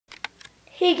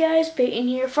Hey guys, Peyton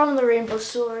here from the Rainbow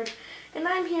Sword, and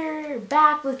I'm here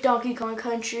back with Donkey Kong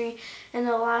Country. In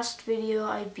the last video,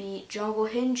 I beat Jungle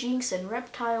Hijinks and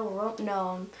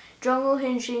Jungle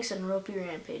Hijinks and Ropey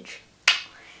Rampage.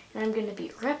 And I'm gonna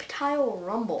beat Reptile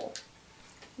Rumble.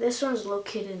 This one's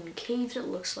located in caves, it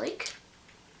looks like.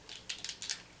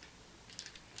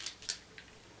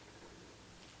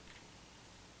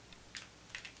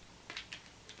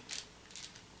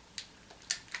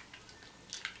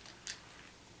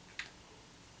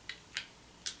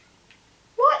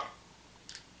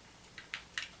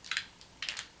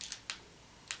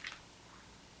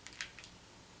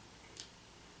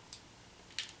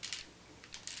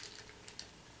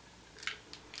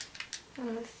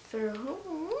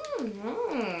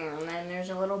 And then there's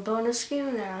a little bonus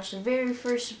game there. That's the very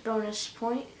first bonus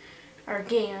point, or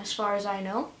game as far as I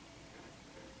know.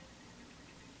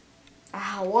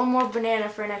 One more banana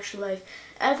for an extra life.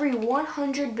 Every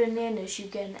 100 bananas you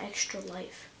get an extra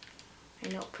life. I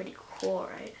know, pretty cool,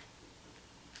 right?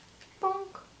 Bonk.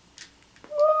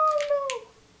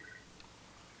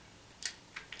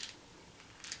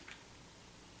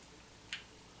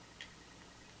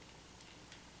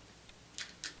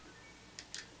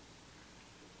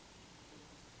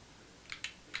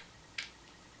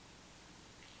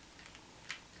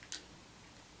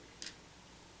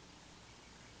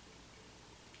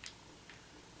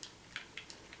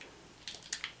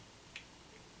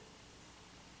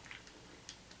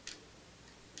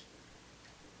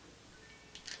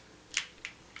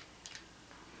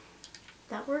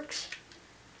 That works.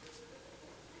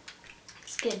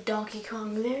 Let's get Donkey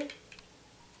Kong there.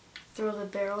 Throw the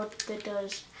barrel that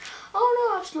does...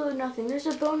 Oh no, absolutely nothing. There's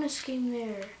a bonus game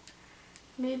there.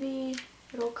 Maybe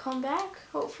it'll come back?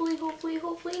 Hopefully,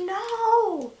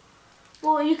 no!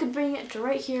 Well, you could bring it to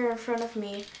right here in front of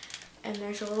me, and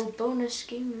there's a little bonus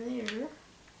game there.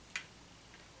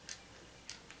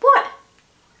 What?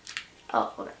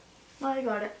 Oh, okay. Well, I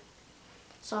got it.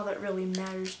 That's all that really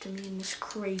matters to me in this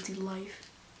crazy life.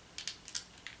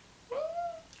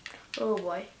 Oh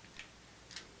boy.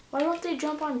 Why don't they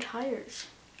jump on tires?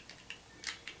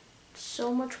 It's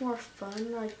so much more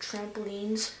fun, like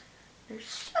trampolines. They're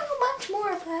so much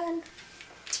more fun.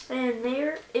 And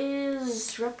there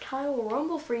is Reptile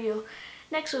Rumble for you.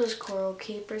 Next is Coral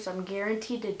Capers. I'm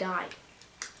guaranteed to die.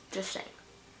 Just saying.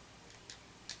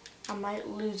 I might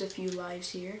lose a few lives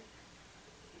here.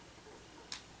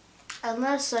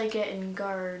 Unless I get in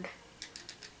guard,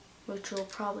 which will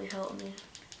probably help me.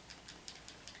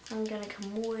 I'm gonna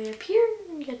come way up here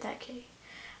and get that K.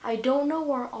 I don't know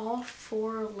where all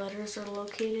 4 letters are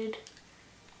located.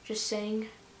 Just saying.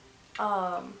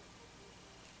 So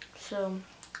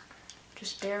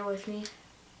just bear with me.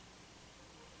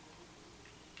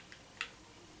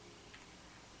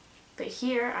 But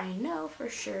here I know for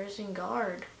sure is in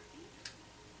guard.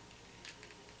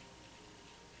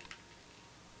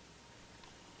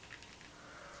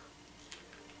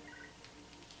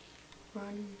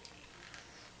 Run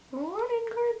in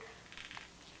guard.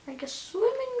 I guess swim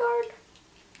in guard.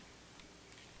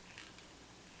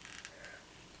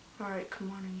 Alright,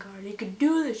 come on in guard. You can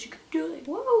do this. You can do it.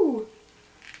 Whoa!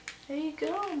 There you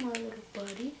go, my little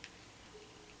buddy.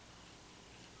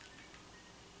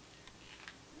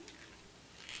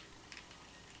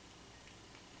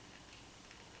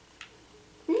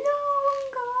 No,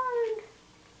 in guard.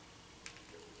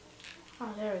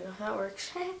 Oh, there we go. That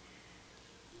works.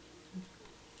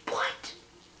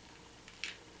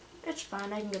 It's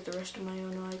fine, I can get the rest of my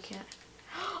own. No, I can't.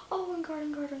 Oh, in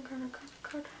guard.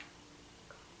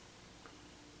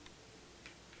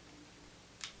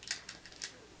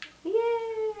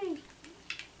 Yay!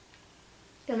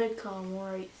 Gonna come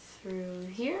right through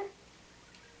here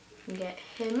and get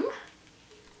him.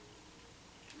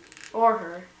 Or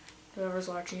her. Whoever's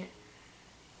watching it.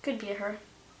 Could be a her.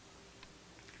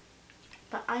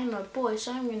 But I'm a boy,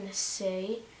 so I'm gonna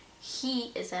say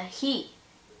he is a he.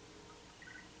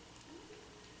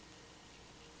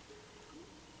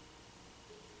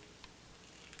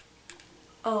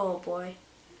 Oh boy.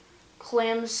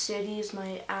 Clam City is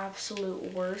my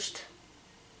absolute worst.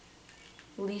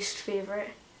 Least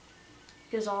favorite.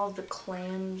 Because all of the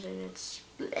clams and it's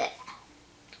bleh.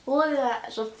 Look at that.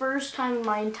 It's the first time in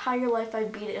my entire life I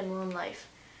beat it in one life.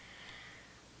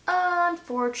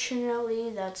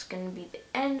 Unfortunately, that's going to be the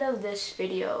end of this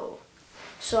video.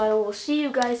 So I will see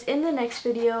you guys in the next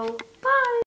video. Bye!